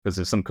Because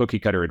if some cookie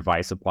cutter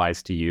advice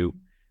applies to you,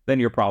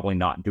 then you're probably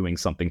not doing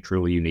something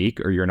truly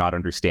unique, or you're not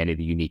understanding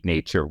the unique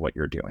nature of what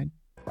you're doing.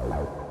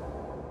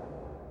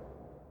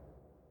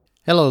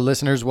 Hello,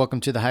 listeners.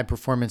 Welcome to the High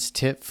Performance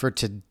Tip. For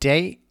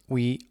today,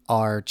 we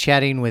are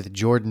chatting with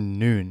Jordan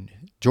Noon.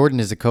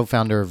 Jordan is the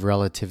co-founder of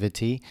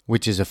Relativity,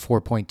 which is a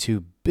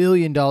 $4.2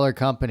 billion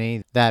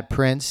company that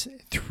prints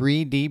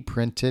 3D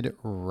printed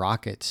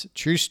rockets.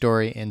 True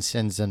story, and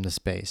sends them to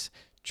space.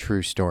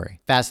 True story.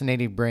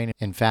 Fascinating brain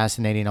and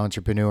fascinating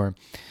entrepreneur.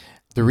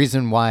 The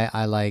reason why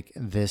I like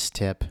this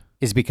tip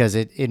is because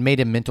it made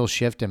a mental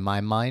shift in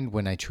my mind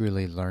when I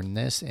truly learned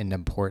this and the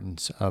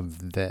importance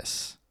of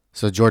this.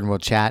 So Jordan will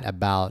chat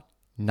about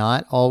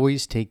not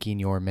always taking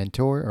your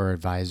mentor or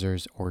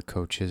advisors or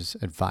coach's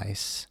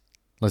advice.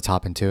 Let's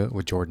hop into it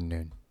with Jordan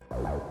Noon.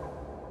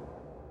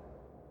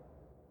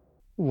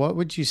 What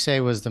would you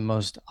say was the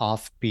most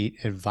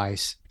offbeat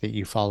advice that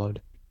you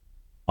followed?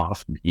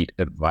 Offbeat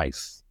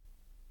advice.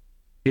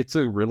 It's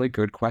a really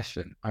good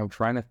question. I'm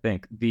trying to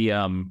think.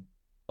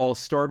 I'll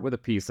start with a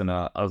piece of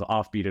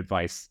offbeat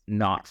advice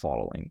not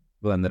following,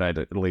 then that I'd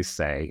at least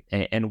say.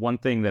 And one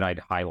thing that I'd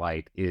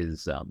highlight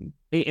is, and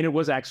it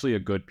was actually a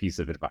good piece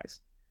of advice.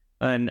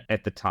 And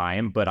at the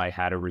time, but I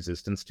had a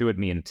resistance to it.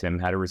 Me and Tim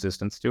had a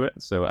resistance to it.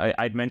 So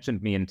I'd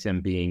mentioned me and Tim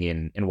being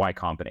in Y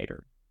Combinator,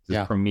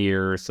 this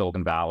premier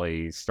Silicon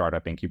Valley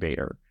startup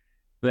incubator.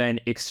 Then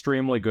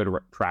extremely good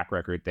track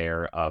record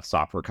there of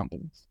software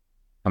companies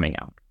coming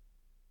out.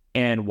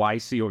 And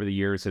YC over the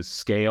years has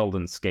scaled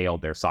and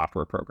scaled their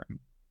software program.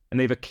 And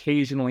they've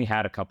occasionally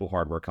had a couple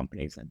hardware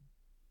companies in.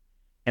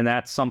 And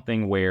that's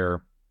something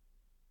where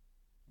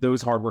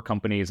those hardware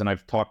companies, and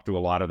I've talked to a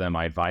lot of them,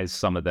 I advised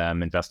some of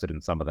them, invested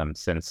in some of them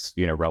since,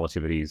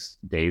 Relativity's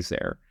days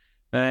there.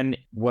 And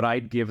what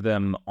I'd give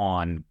them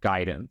on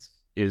guidance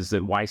is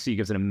that YC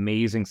gives an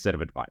amazing set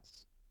of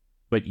advice.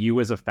 But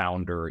you as a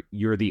founder,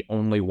 you're the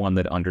only one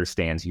that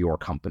understands your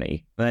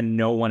company. Then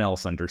no one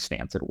else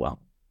understands it well,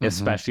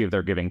 especially if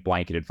they're giving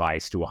blanket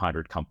advice to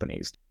 100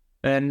 companies.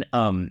 And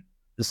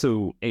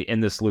so in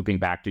this, looping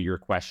back to your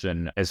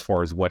question, as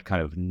far as what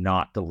kind of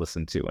not to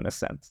listen to in a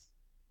sense,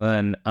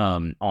 then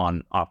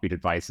on offbeat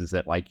advice is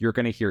that you're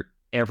going to hear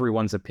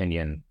everyone's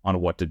opinion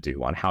on what to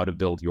do, on how to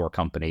build your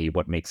company,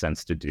 what makes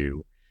sense to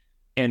do.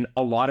 And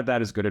a lot of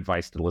that is good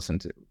advice to listen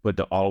to, but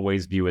to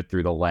always view it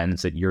through the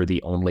lens that you're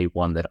the only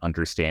one that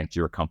understands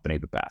your company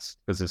the best.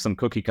 Because if some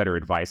cookie cutter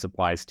advice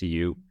applies to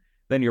you,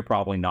 then you're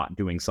probably not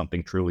doing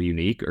something truly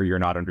unique, or you're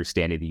not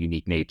understanding the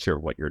unique nature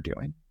of what you're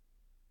doing.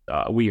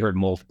 We heard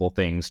multiple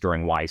things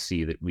during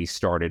YC that we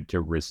started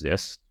to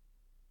resist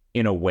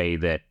in a way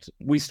that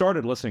we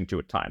started listening to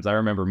at times. I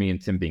remember me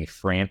and Tim being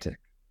frantic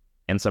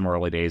in some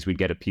early days. We'd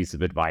get a piece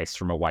of advice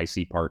from a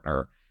YC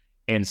partner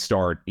and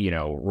start,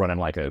 running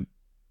like a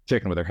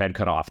chicken with her head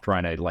cut off,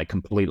 trying to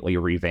completely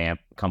revamp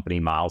company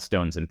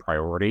milestones and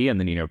priority. And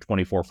then,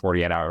 24,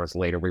 48 hours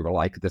later, we were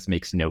like, this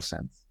makes no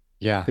sense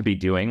to be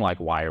doing.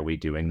 Why are we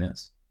doing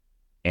this?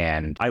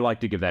 And I like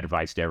to give that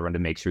advice to everyone to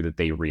make sure that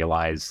they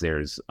realize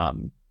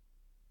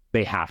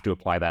they have to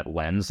apply that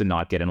lens and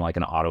not get in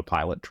an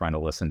autopilot trying to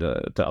listen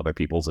to other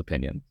people's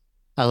opinions.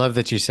 I love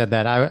that you said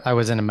that. I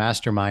was in a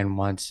mastermind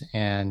once,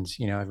 and,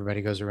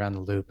 everybody goes around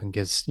the loop and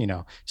gives,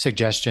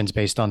 suggestions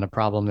based on the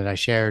problem that I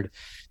shared.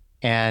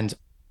 And,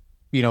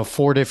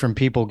 4 different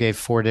people gave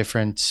 4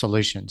 different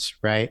solutions,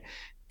 right?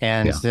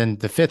 And then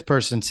the 5th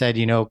person said,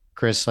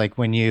 Chris,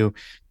 when you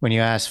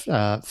ask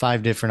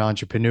 5 different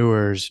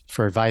entrepreneurs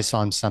for advice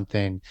on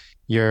something,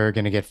 you're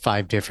going to get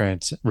 5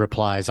 different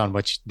replies on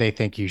what they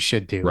think you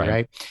should do,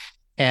 right?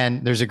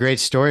 And there's a great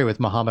story with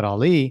Muhammad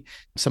Ali.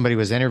 Somebody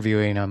was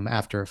interviewing him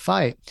after a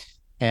fight,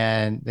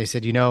 and they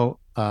said,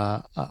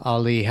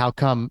 Ali, how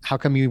come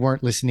you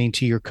weren't listening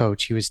to your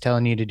coach? He was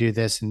telling you to do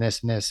this and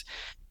this and this.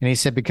 And he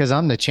said, because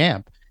I'm the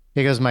champ.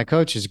 He goes, my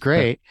coach is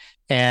great,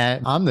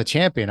 and I'm the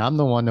champion. I'm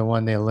the one that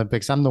won the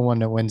Olympics. I'm the one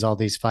that wins all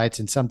these fights.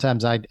 And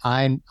sometimes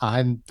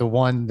I'm the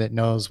one that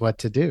knows what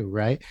to do,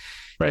 right?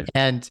 Right.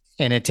 And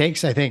it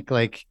takes, I think,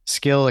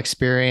 skill,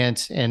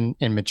 experience, and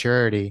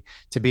maturity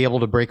to be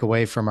able to break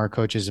away from our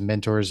coaches and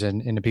mentors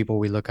and the people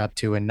we look up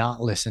to and not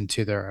listen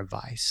to their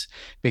advice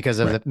because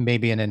of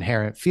maybe an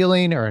inherent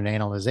feeling or an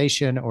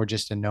analyzation or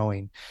just a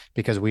knowing,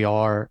 because we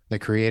are the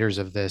creators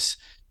of this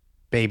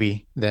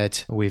baby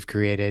that we've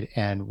created,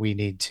 and we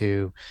need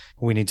to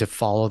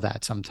follow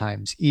that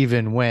sometimes,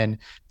 even when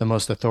the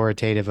most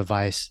authoritative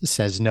advice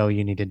says, no,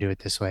 you need to do it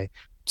this way.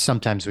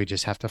 Sometimes we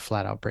just have to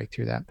flat out break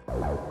through that.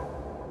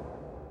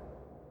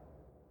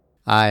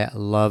 I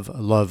love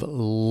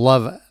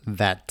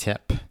that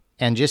tip.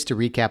 And just to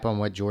recap on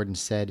what Jordan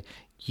said,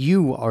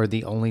 you are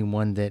the only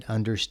one that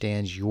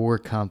understands your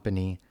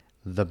company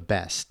the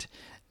best.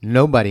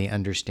 Nobody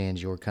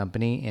understands your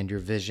company and your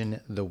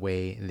vision the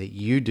way that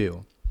you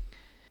do.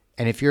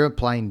 And if you're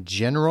applying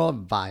general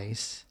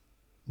advice,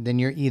 then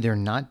you're either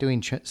not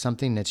doing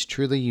something that's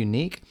truly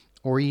unique,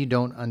 or you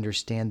don't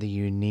understand the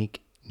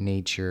unique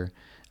nature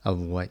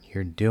of what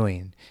you're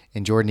doing.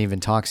 And Jordan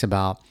even talks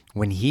about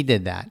when he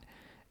did that,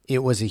 it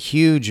was a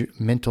huge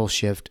mental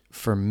shift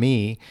for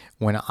me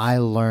when I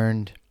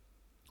learned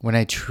when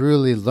I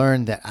truly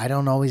learned that I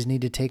don't always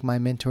need to take my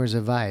mentor's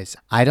advice.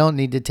 I don't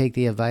need to take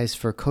the advice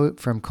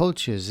from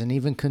coaches and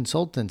even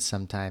consultants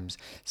sometimes.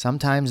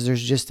 Sometimes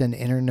there's just an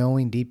inner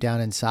knowing deep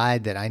down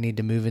inside that I need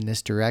to move in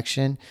this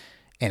direction,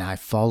 and I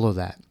follow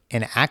that.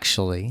 And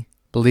actually,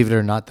 believe it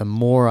or not, the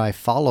more I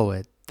follow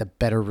it, the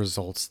better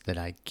results that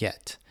I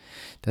get.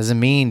 Doesn't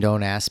mean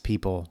don't ask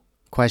people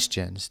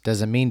questions.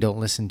 Doesn't mean don't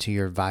listen to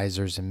your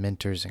advisors and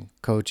mentors and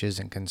coaches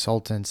and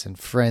consultants and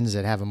friends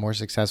that have a more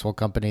successful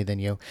company than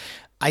you.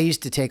 I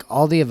used to take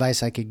all the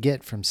advice I could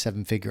get from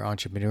seven-figure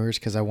entrepreneurs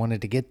because I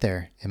wanted to get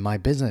there in my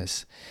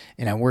business.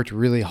 And I worked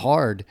really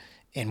hard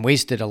and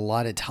wasted a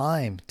lot of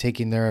time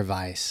taking their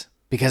advice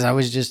because I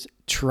was just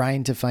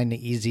trying to find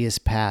the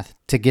easiest path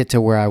to get to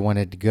where I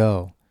wanted to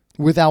go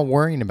without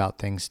worrying about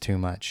things too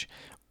much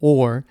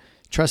or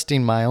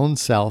trusting my own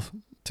self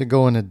to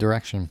go in a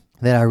direction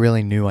that I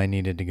really knew I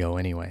needed to go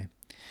anyway.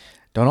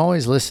 Don't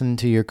always listen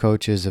to your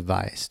coach's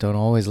advice. Don't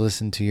always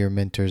listen to your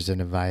mentors and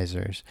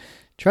advisors.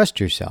 Trust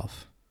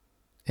yourself.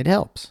 It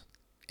helps.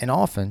 And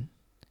often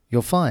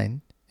you'll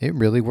find it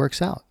really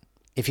works out.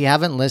 If you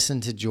haven't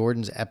listened to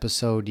Jordan's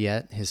episode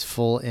yet, his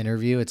full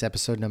interview, it's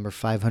episode number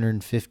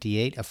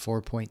 558, a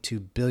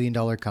 $4.2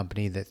 billion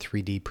company that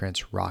 3D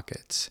prints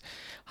rockets.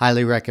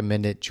 Highly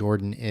recommend it.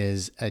 Jordan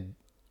is an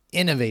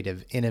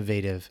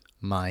innovative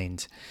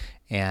mind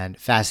and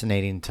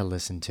fascinating to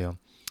listen to.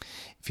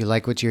 If you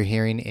like what you're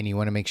hearing and you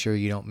want to make sure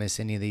you don't miss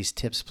any of these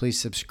tips, please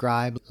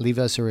subscribe, leave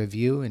us a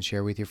review, and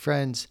share with your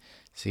friends.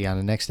 See you on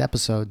the next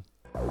episode.